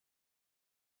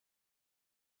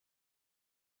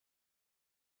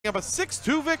up a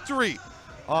 6-2 victory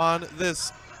on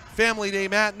this Family Day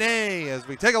matinee as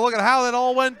we take a look at how that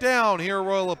all went down here at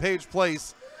Royal LePage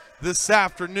Place this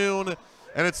afternoon.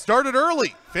 And it started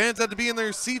early. Fans had to be in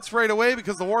their seats right away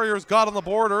because the Warriors got on the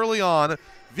board early on.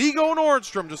 Viggo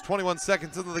Nordstrom just 21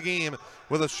 seconds into the game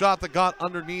with a shot that got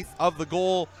underneath of the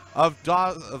goal of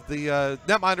the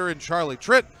netminder in Charlie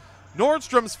Tritt.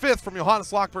 Nordstrom's fifth from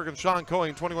Johannes Løkkeberg and Sean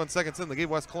Cohen 21 seconds in. They gave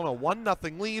West Kelowna a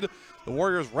 1-0 lead. The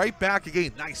Warriors right back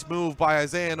again. Nice move by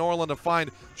Isaiah Norlin to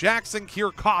find Jackson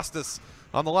Kierkostas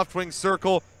on the left wing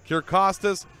circle.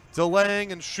 Kierkostas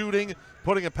delaying and shooting,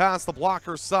 putting it past the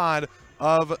blocker side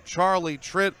of Charlie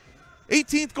Tritt.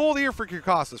 18th goal of the year for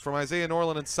Kierkostas from Isaiah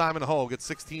Norlin and Simon Hogue at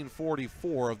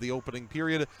 16:44 of the opening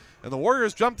period. And the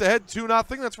Warriors jumped ahead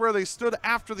 2-0. That's where they stood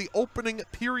after the opening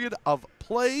period of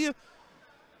play.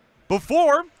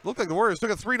 Before, looked like the Warriors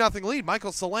took a 3-0 lead.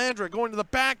 Michael Salandra going to the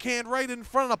backhand right in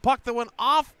front of a puck that went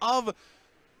off of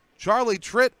Charlie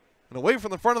Tritt and away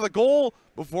from the front of the goal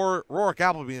before Rourke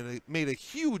Appleby made a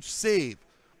huge save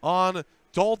on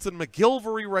Dalton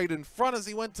McGilvery right in front as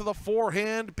he went to the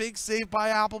forehand. Big save by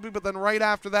Appleby, but then right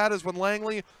after that is when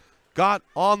Langley got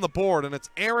on the board. And it's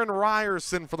Aaron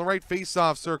Ryerson from the right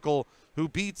faceoff circle who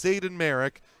beats Aiden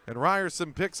Merrick. And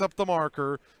Ryerson picks up the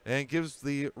marker and gives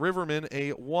the Rivermen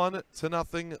a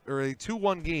 1-0 or a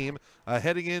 2-1 game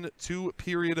heading into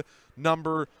period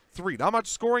number 3. Not much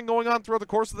scoring going on throughout the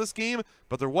course of this game,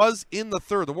 but there was in the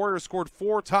third. The Warriors scored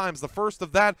 4 times. The first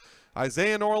of that,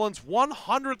 Isaiah Norlin's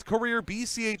 100th career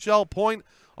BCHL point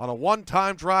on a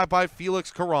one-time drive by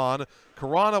Felix Caron.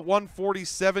 Caron at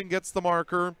 1:47 gets the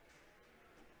marker,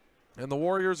 and the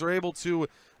Warriors are able to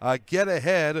get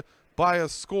ahead by a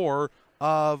score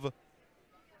of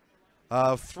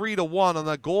 3-1 on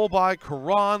the goal by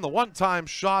Caron. The one-time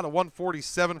shot at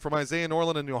 1:47 from Isaiah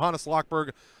Norlin and Johannes Løkkeberg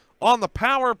on the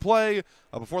power play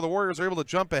before the Warriors are able to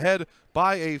jump ahead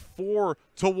by a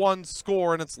 4-1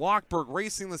 score. And it's Løkkeberg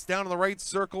racing this down in the right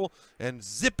circle and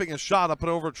zipping a shot up and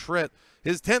over Tritt.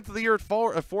 His 10th of the year at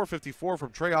 4:54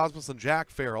 from Trey Osmus and Jack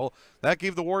Farrell. That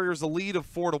gave the Warriors a lead of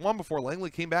 4-1 before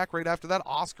Langley came back right after that.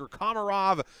 Oscar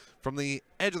Komarov from the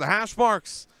edge of the hash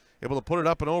marks, able to put it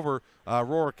up and over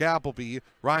Rourke Appleby.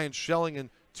 Ryan Schelling and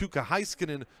Tuukka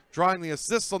Heiskanen drawing the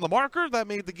assists on the marker. That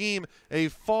made the game a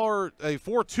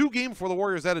 4-2 game before the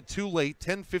Warriors added 2 late,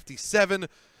 10:57.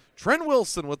 Trent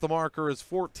Wilson with the marker is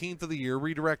 14th of the year,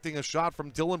 redirecting a shot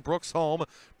from Dylan Brooks home.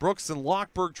 Brooks and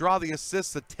Løkkeberg draw the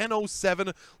assists at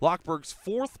 10:07. Løkkeberg's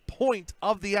 4th point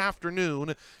of the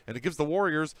afternoon, and it gives the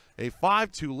Warriors a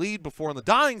 5-2 lead before in the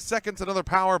dying seconds another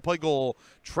power play goal.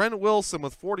 Trent Wilson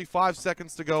with 45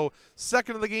 seconds to go.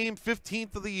 2nd of the game,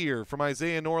 15th of the year from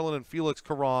Isaiah Norlin and Felix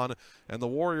Caron, and the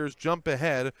Warriors jump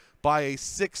ahead by a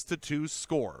 6-2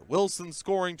 score. Wilson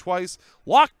scoring twice,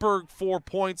 Løkkeberg 4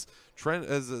 points.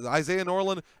 Isaiah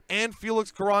Norlin and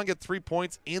Felix Caron get 3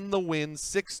 points in the win.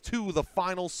 6-2 the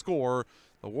final score.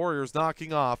 The Warriors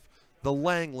knocking off the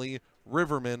Langley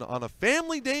RIvermen on a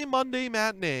Family Day Monday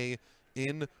matinee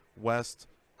in West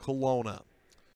Kelowna.